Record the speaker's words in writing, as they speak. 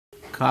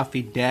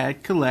Coffee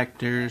Dad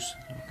Collectors.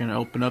 We're going to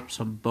open up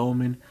some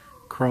Bowman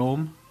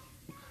Chrome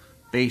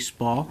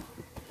baseball.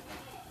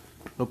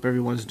 Hope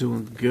everyone's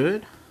doing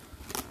good.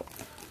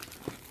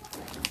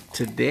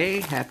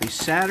 Today, happy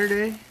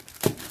Saturday.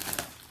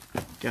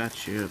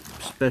 Got you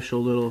a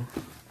special little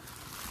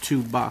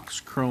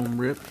 2-box chrome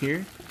rip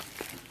here.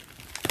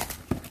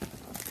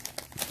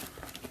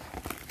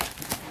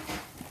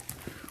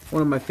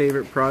 One of my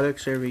favorite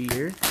products every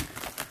year.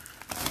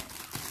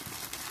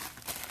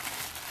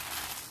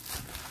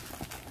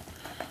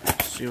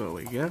 Let's see what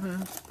we got.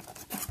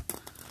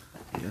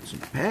 We got some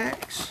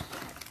packs.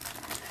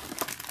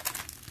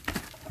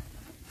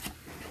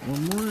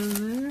 One more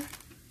in there.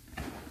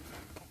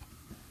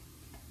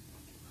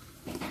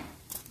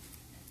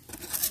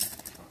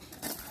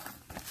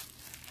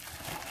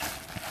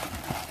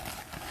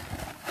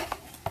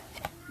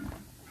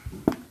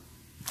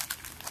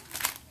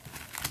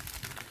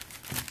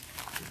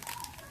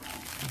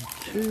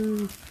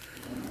 Two,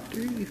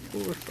 three,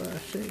 four,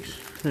 five, six.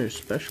 There's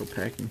special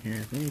packing here, I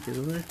think,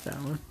 isn't there? That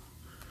one.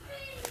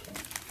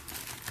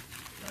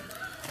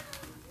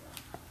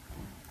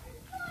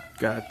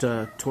 Got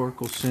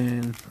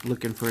Torkelson,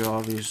 looking for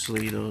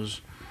obviously those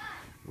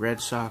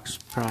Red Sox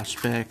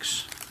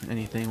prospects.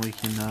 Anything we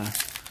can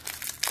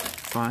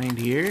find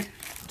here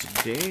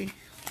today.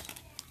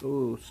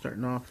 Oh,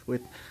 starting off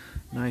with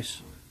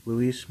nice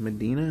Luis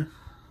Medina.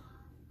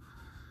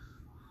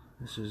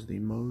 This is the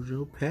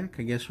Mojo pack.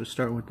 I guess we're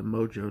starting with the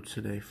Mojo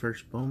today.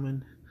 First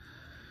Bowman,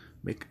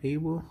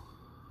 McAble.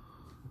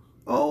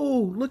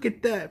 Oh, look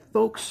at that,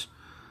 folks.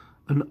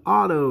 An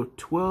auto,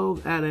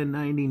 12 out of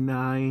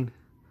 99.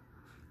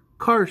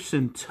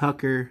 Carson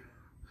Tucker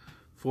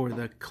for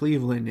the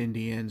Cleveland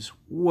Indians.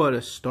 What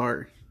a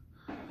start.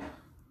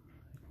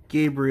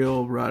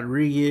 Gabriel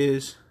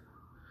Rodriguez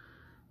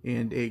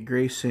and a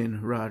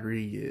Grayson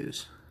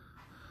Rodriguez.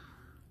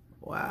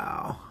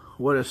 Wow.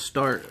 What a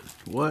start.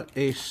 What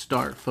a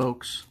start,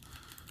 folks.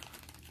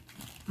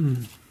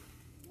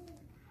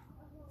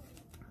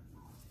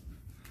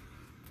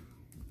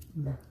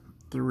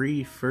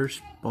 3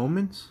 first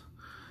Bowmans.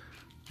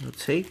 I'll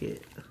take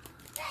it.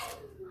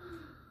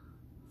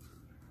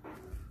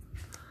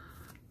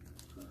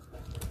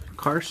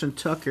 Carson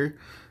Tucker.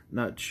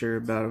 Not sure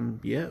about him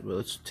yet, but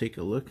let's take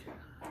a look.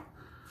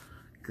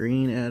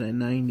 Green out of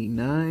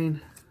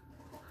 99.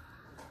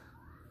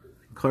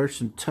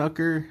 Carson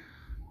Tucker.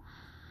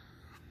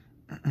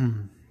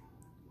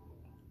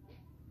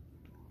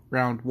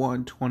 Round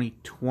 1,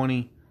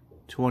 2020,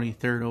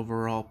 23rd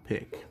overall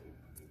pick.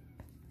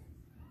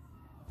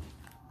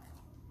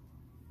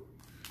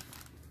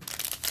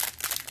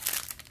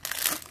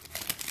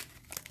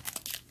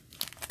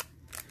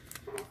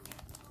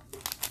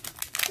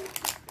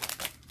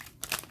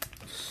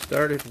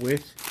 Started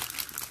with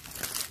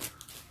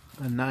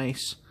a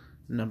nice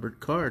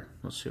numbered card.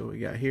 Let's see what we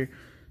got here.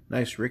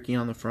 Nice Ricky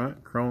on the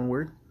front,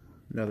 Cronenworth.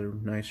 Another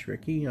nice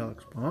Ricky,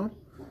 Alex Baum.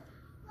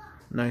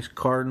 Nice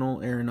Cardinal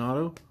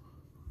Arenado,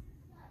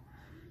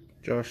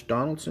 Josh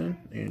Donaldson,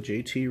 and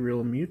JT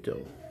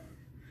Realmuto.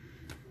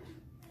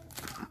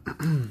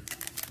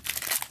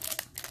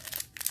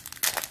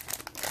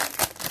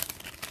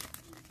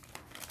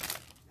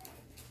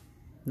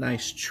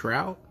 Nice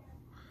Trout,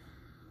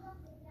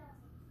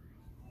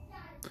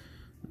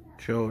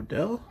 Joe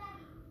Adell,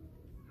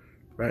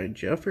 Ryan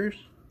Jeffers.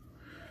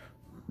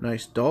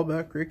 Nice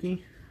Dahlback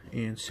Ricky,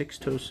 and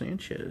Sixto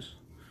Sanchez.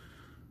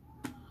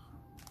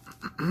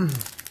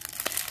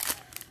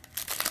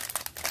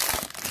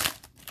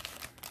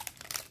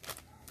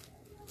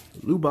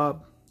 Lou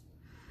Bob,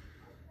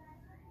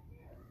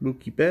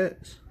 Mookie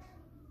Betts,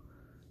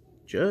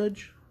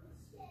 Judge,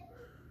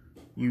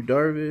 Yu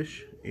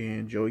Darvish,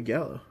 and Joey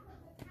Gallo.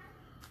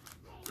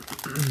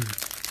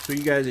 So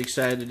you guys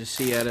excited to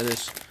see out of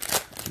this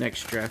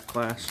next draft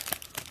class?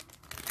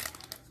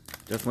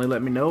 Definitely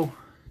let me know.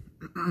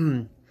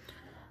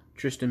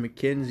 Tristan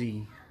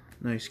McKenzie,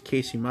 nice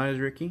Casey Mize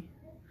Ricky,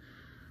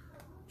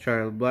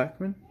 Charlie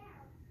Blackmon,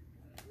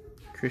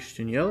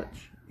 Christian Yelich,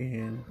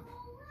 and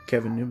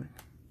Kevin Newman.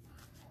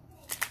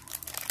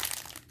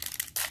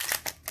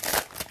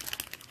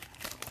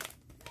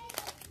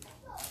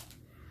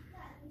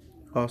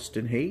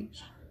 Austin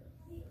Hayes,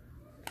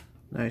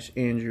 nice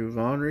Andrew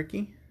Vaughn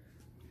Ricky,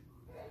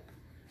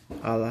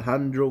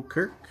 Alejandro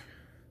Kirk,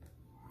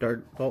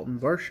 Dalton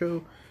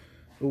Varsho.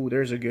 Oh,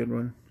 there's a good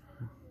one.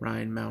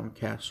 Ryan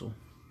Mountcastle.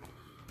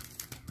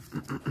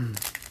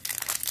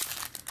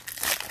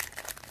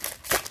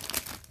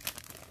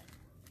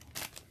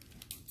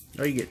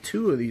 Oh, you get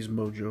 2 of these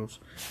Mojos.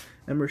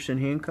 Emerson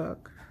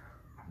Hancock,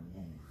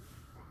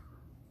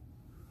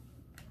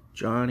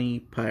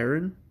 Johnny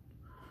Pyron.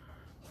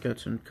 Got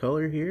some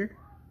color here.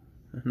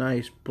 A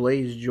nice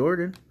Blaze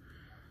Jordan.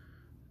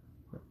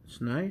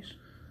 That's nice.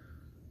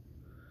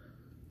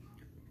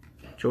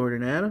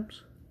 Jordan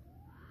Adams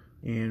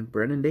and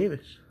Brennan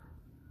Davis.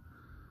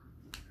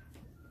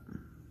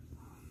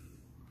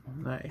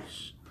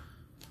 Nice.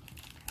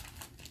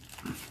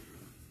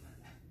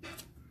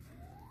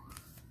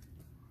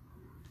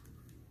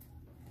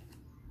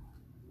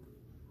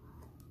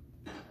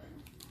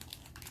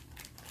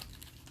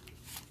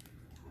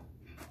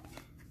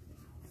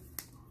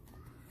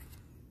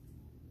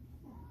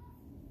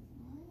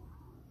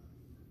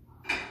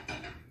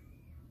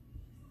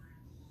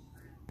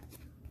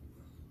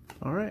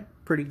 Alright,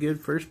 pretty good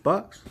first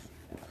box.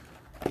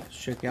 Let's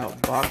check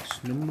out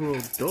box numero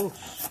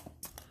dos.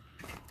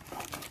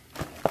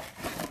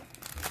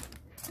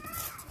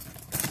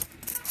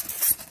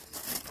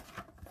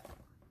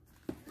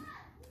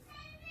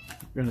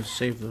 We're going to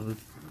save the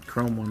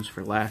chrome ones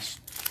for last.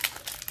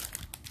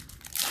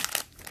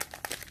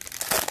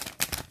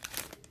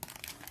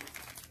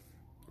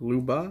 Lou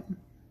Bob,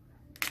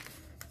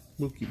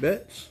 Mookie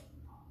Betts,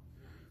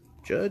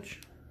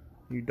 Judge,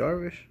 Yu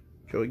Darvish,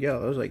 Joey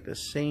Gallo. That was like the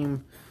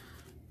same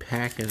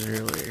pack as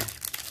earlier.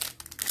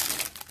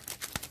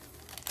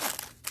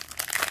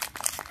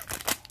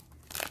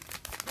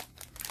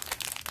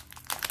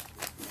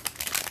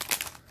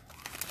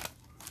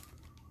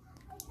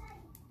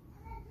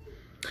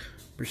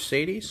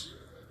 Mercedes,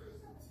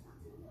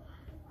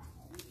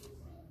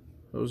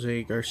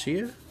 Jose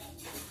Garcia,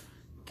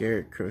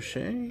 Garrett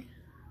Crochet,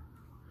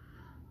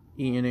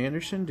 Ian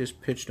Anderson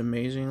just pitched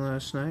amazing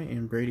last night,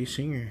 and Brady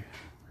Singer.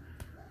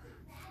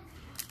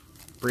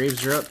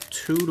 Braves are up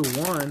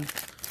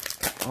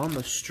 2-1 on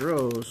the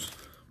Stros.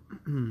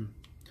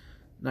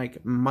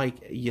 Like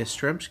Mike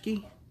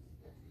Yastrzemski,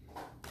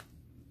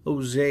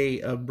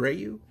 Jose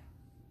Abreu,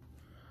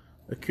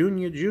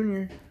 Acuna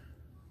Jr.,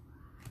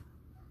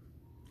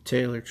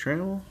 Taylor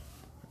Trammell,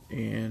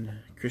 and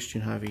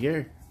Christian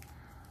Javier.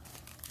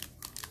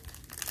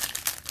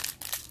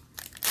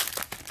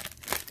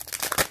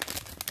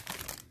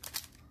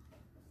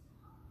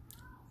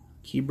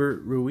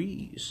 Keibert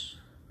Ruiz,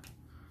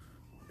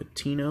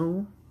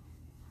 Patino,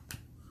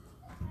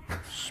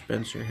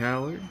 Spencer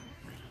Howard,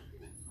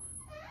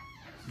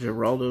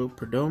 Geraldo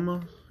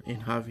Perdomo,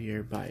 and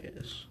Javier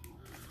Baez.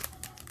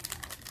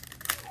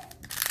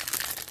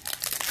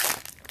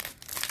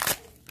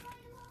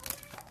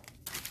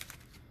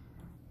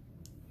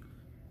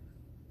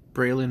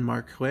 Braylon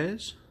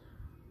Marquez,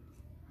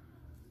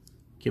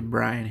 get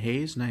Brian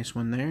Hayes, nice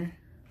one there.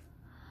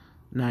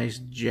 Nice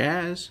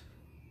Jazz.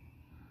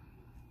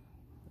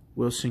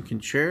 Wilson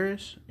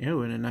Contreras,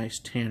 oh, and a nice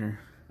Tanner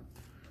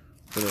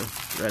for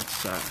the Red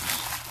Sox.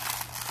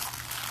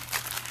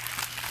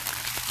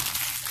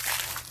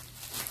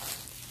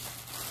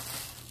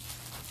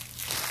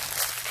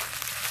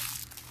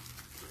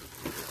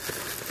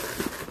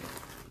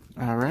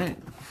 All right.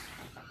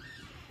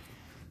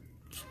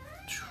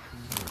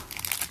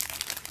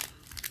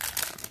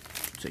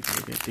 Take a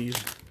look at these.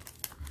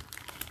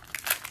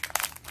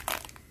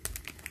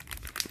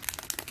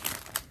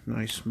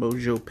 Nice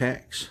Mojo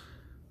packs.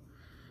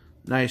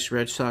 Nice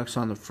Red Sox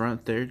on the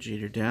front there.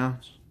 Jeter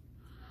Downs.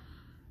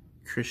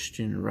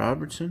 Christian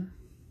Robertson.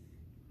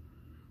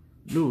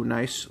 Ooh,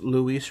 nice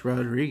Luis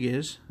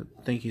Rodriguez.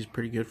 I think he's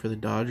pretty good for the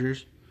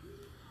Dodgers.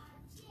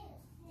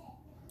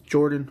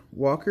 Jordan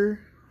Walker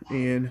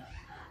and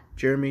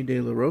Jeremy De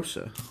La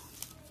Rosa.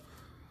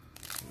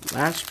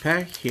 Last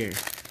pack here.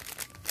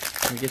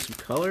 Can we get some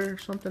color or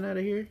something out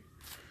of here?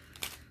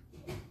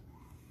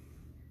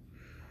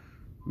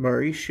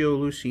 Mauricio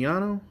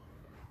Luciano,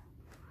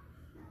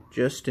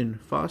 Justin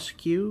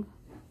Foscue.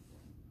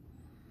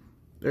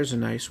 There's a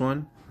nice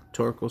one.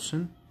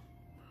 Torkelson.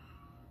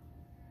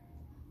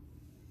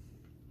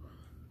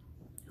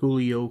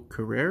 Julio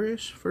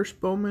Carreras, first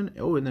Bowman.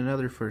 Oh, and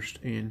another first.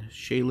 And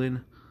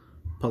Shaylin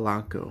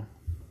Polanco.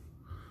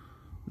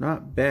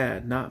 Not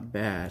bad, not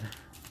bad.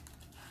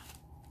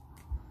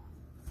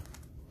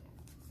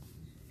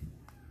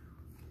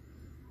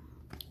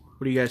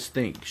 What do you guys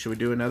think? Should we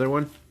do another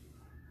one?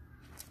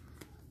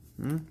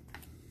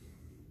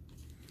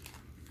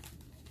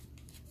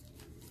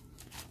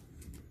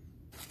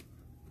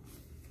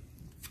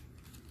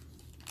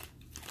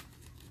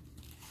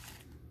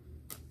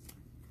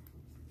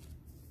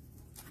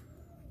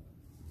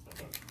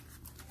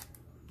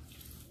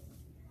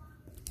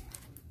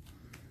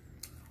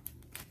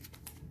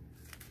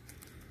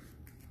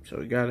 So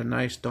we got a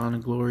nice Dawn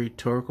of Glory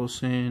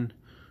Torkelson,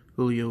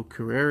 Julio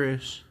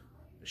Carreras,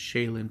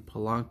 Shaylin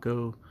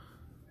Polanco,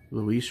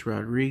 Luis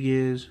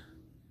Rodriguez,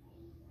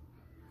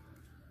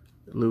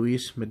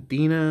 Luis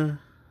Medina,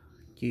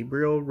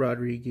 Gabriel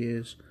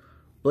Rodriguez,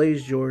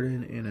 Blaze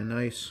Jordan, and a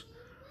nice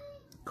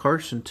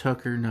Carson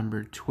Tucker,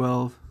 number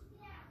 12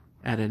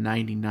 at a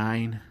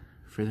 99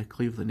 for the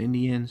Cleveland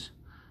Indians.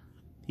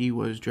 He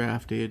was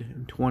drafted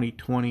in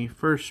 2020,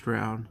 first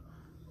round,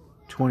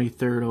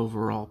 23rd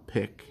overall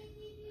pick.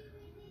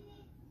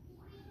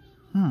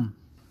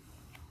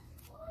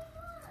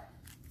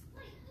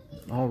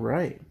 All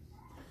right.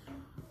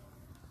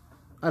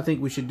 I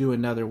think we should do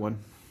another one.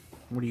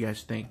 What do you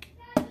guys think?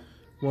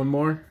 One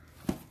more?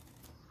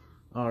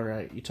 All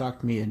right. You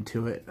talked me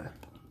into it.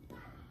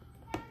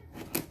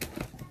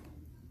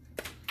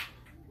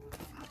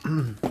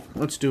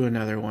 Let's do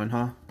another one,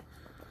 huh?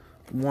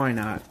 Why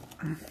not?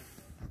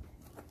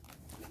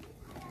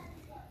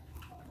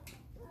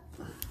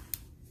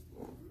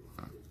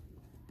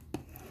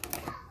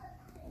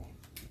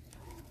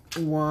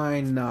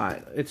 Why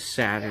not? It's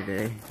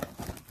Saturday.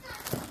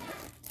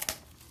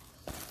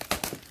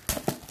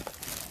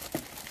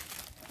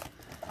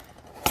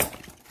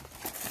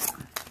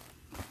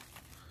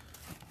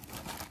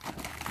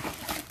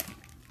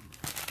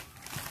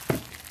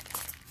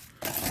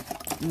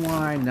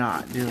 Why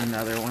not do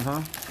another one,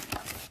 huh?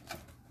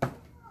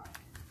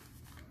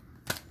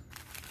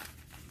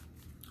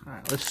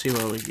 Alright, let's see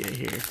what we get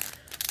here.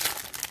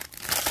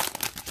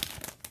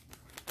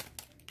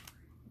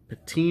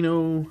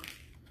 Patino,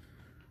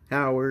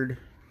 Howard,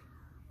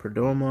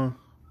 Perdomo,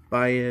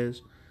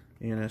 Baez,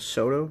 and a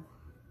Soto.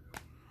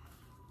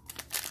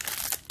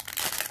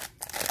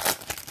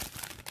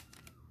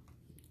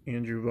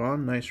 Andrew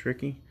Vaughn, nice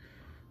Ricky.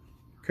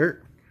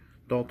 Kurt,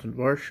 Dalton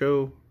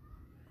Varsho,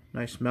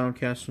 nice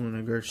Mountcastle and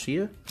a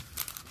Garcia.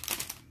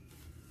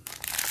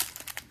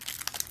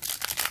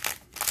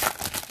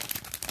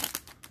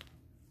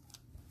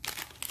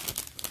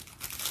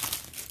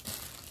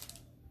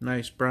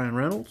 Nice Brian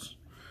Reynolds.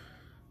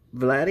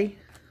 Vladdy.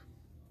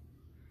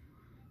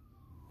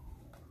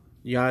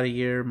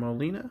 Yadier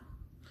Molina.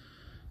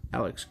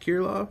 Alex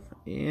Kirilloff.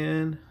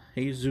 And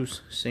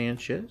Jesus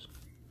Sanchez.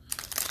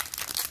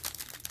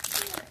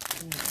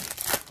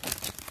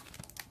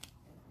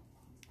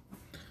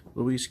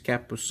 Luis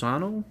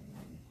Capusano.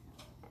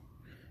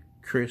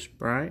 Chris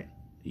Bryant.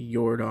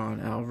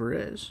 Yordan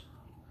Alvarez.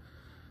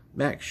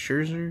 Max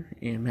Scherzer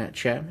and Matt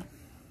Chapman.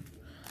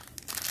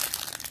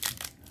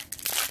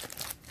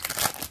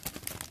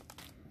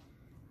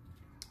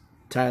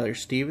 Tyler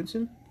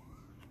Stevenson,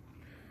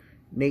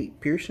 Nate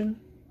Pearson,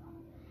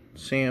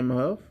 Sam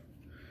Huff,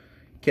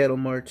 Kettle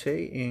Marte,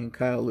 and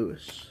Kyle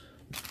Lewis.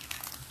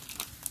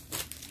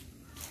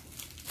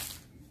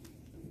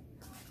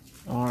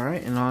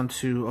 Alright, and on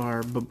to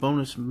our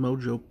bonus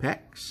Mojo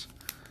packs.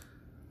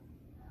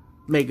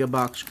 Mega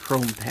Box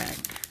Chrome Pack.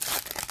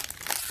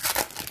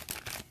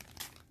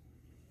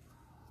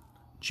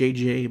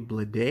 JJ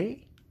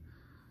Bleday.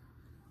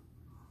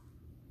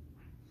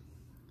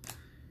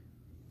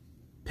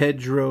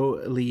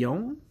 Pedro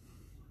Leon.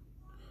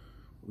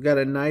 We got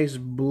a nice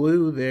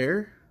blue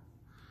there.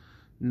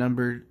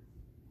 Numbered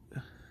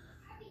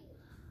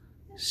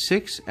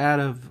 6 out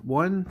of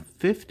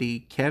 150.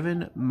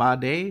 Kevin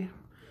Made.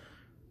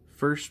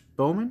 First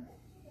Bowman.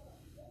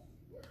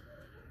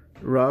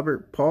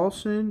 Robert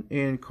Paulson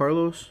and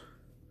Carlos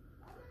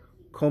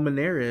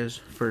Colmenares.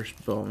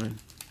 First Bowman.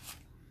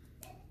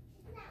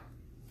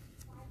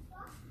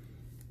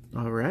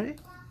 Alright.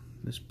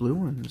 This blue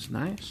one is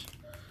nice.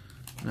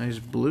 Nice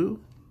blue.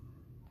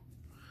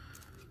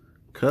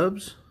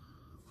 Cubs.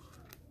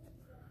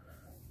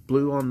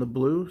 Blue on the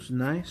blue is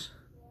nice.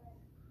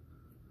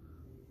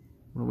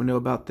 What do we know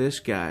about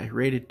this guy?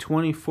 Rated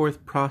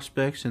 24th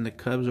prospects in the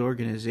Cubs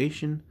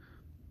organization.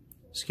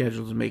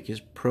 Scheduled to make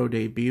his pro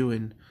debut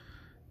in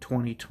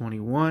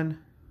 2021.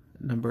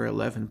 Number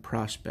 11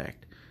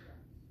 prospect.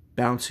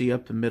 Bouncy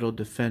up the middle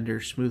defender.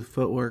 Smooth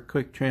footwork.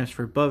 Quick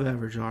transfer. Above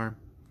average arm.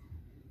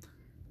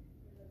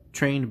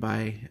 Trained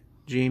by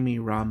Jamie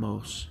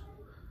Ramos.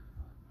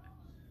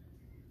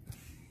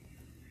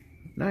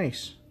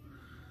 Nice.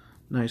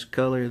 Nice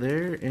color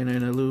there. And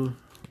an Alu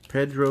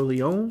Pedro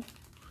Leon.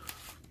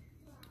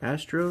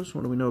 Astros.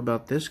 What do we know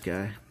about this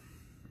guy?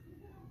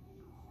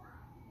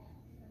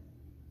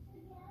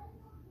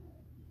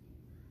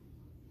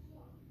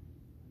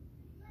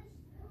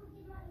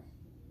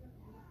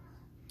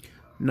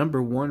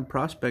 Number 1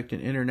 prospect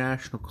in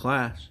international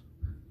class.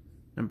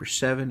 Number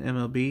 7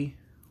 MLB.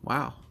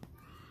 Wow.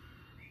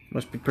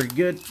 Must be pretty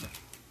good.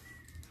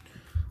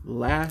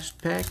 Last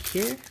pack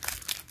here.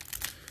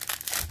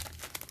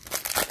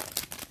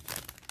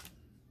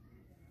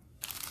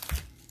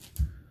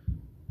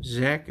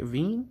 Zach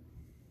Veen.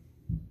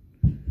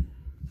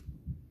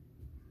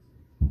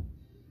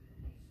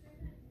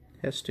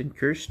 Heston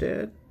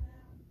Kjerstad.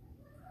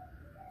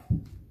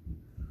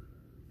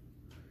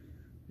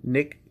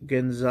 Nick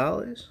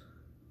Gonzalez.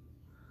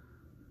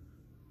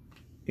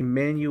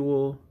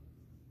 Emmanuel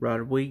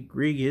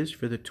Rodriguez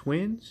for the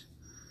Twins.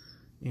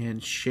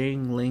 And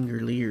Shane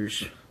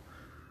Langeliers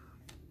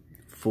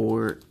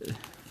for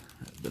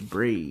the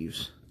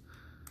Braves.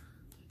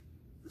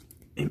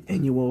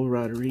 Emmanuel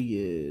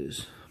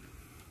Rodriguez.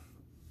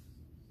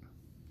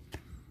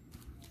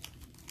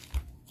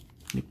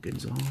 Nick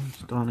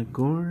Gonzalez. Donna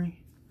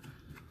Gorey.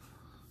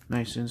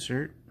 Nice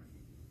insert.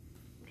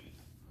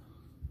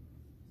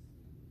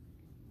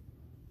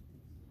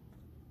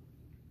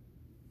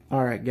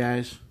 Alright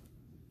guys.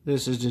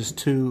 This is just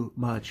too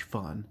much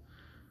fun.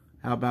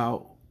 How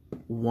about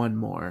one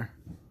more?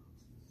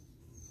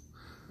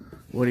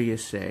 What do you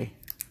say?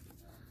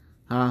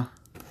 Huh?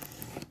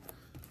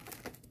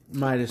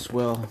 Might as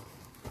well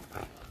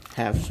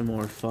have some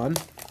more fun.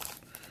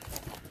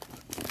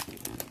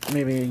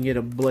 Maybe I can get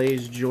a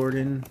Blaze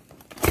Jordan.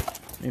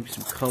 Maybe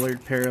some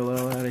colored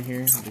parallel out of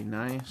here. That'd be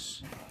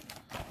nice.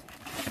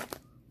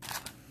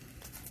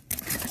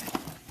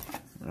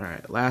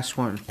 Alright, last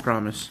one,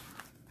 promise.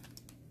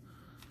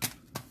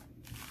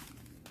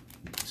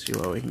 Let's see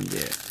what we can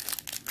get.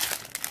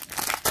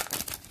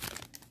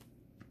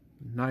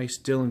 Nice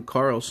Dylan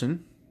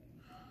Carlson,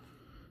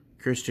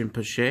 Christian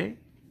Pache,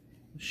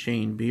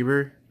 Shane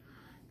Bieber,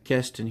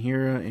 Keston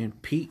Hira, and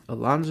Pete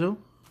Alonso.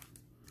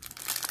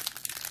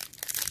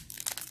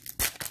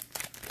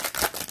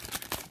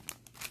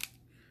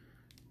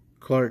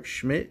 Clark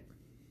Schmidt,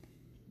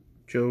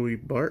 Joey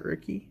Bart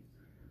rookie.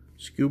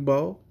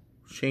 Skewball,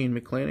 Shane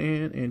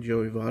McClanahan, and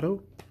Joey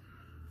Votto.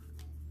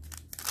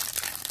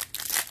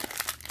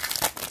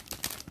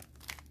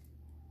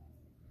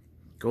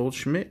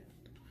 Goldschmidt,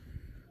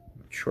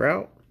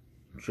 Trout,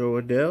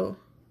 Joe Adell,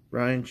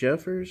 Ryan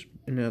Jeffers,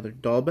 another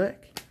Dahlbeck.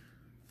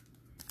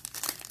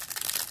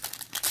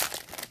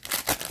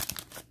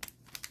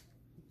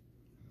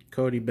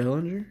 Cody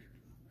Bellinger,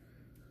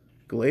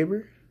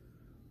 Glaber,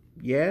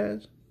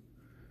 Yaz,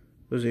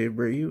 Jose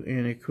Abreu,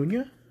 and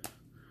Acuna.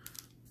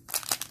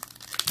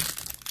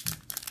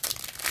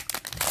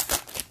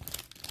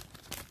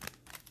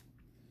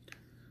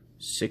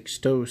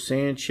 Sixto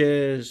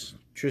Sanchez,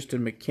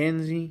 Tristan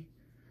McKenzie,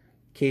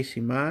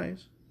 Casey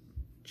Mize,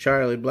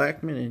 Charlie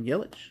Blackmon, and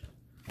Yelich.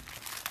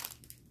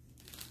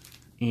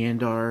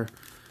 And our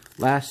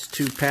last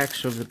two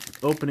packs of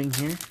the opening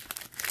here.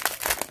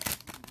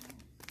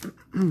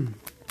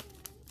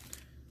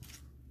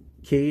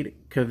 Cade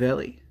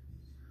Cavelli,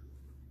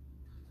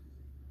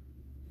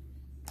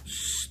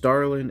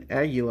 Starlin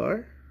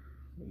Aguilar.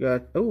 We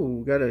got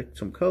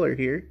some color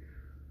here.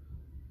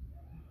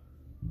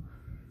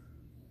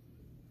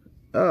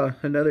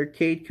 Another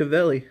Cade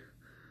Cavelli.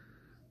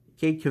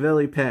 Cade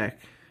Cavelli pack.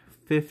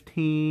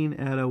 15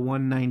 out of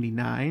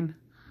 199.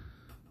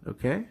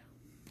 Okay.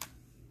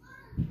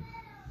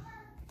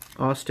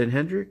 Austin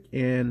Hendrick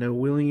and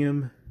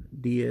William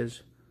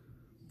Diaz.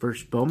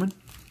 First Bowman.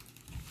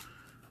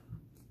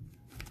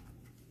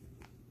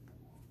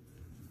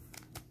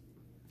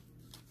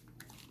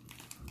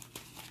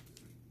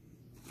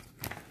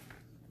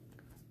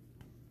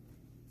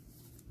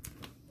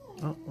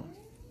 Uh-oh.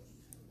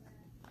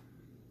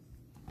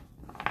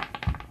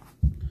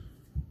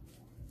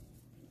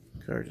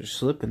 Cards are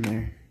slipping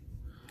there.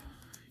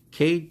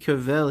 Cade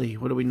Cavelli.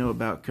 What do we know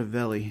about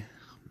Cavelli?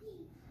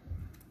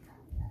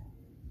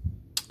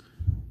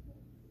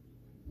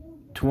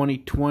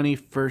 2020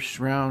 first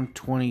round,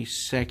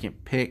 22nd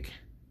pick.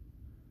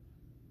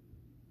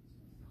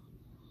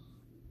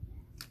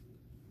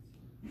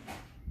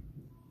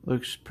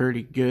 Looks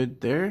pretty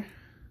good there.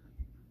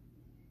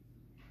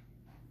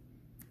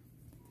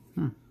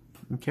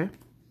 Okay.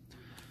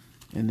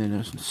 And then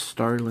a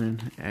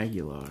Starlin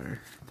Aguilar,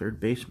 third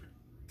baseman.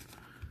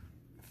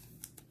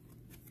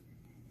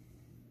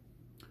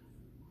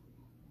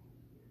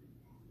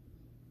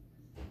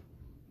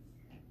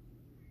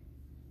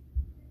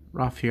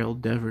 Rafael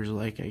Devers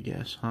like, I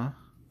guess, huh?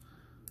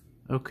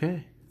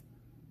 Okay.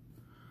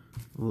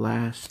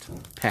 Last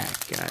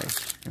pack,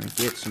 guys. Gonna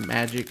get some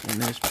magic in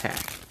this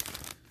pack.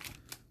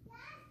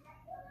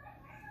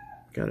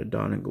 Got a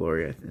Dawn and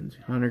Glory, I think.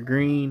 Hunter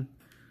Green.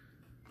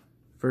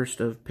 First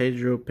of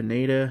Pedro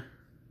Pineda.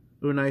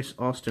 Ooh, nice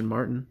Austin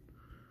Martin.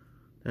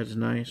 That's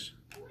nice.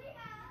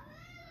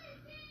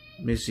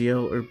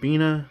 Misiel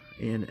Urbina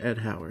and Ed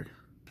Howard.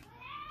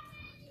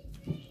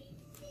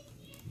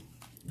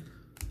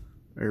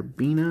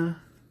 Urbina,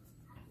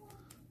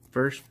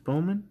 first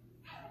Bowman,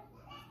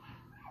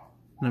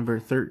 number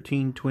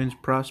 13 Twins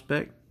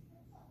prospect,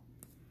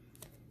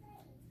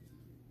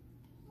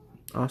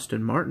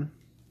 Austin Martin,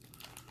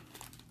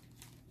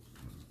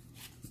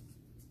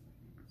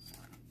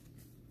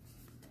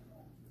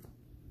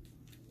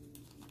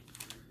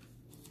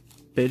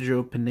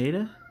 Pedro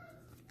Pineda.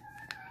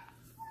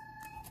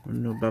 I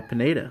don't know about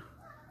Pineda.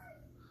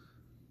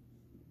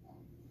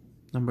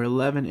 Number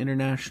 11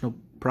 international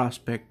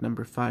prospect,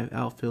 number 5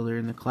 outfielder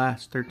in the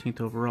class,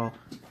 13th overall.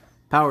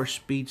 Power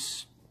speed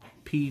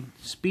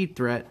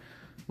threat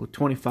with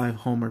 25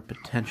 homer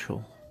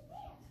potential.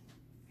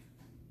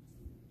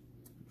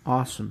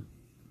 Awesome.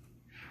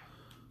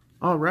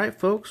 All right,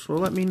 folks. Well,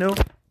 let me know.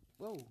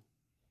 Whoa.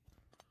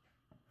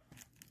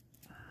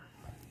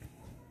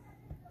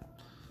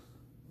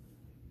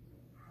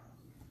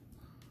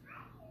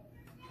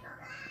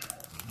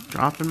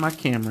 Dropping my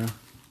camera.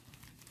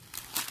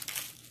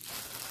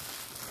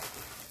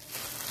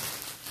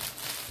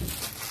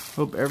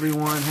 Hope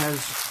everyone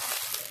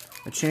has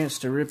a chance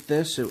to rip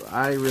this.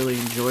 I really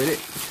enjoyed it.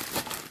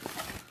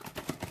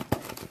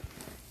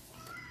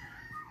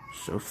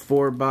 So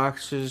 4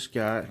 boxes,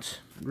 got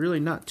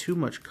really not too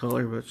much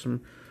color, but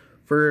some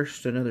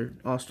first, another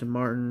Austin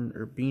Martin,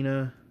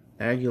 Urbina,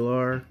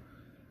 Aguilar,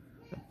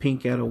 a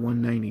pink out of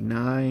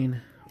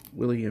 199,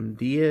 William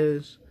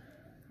Diaz,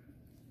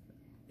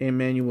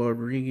 Emmanuel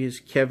Rodriguez,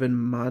 Kevin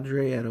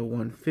Madre out of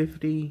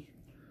 150,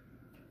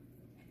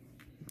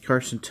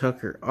 Carson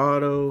Tucker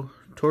auto,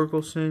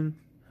 Torkelson,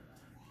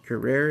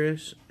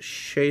 Carreras,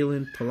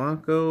 Shaylin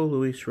Polanco,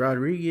 Luis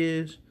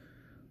Rodriguez,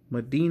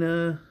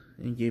 Medina,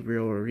 and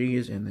Gabriel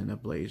Rodriguez, and then a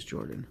Blaze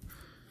Jordan.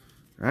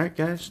 Alright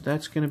guys,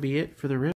 that's going to be it for the rip.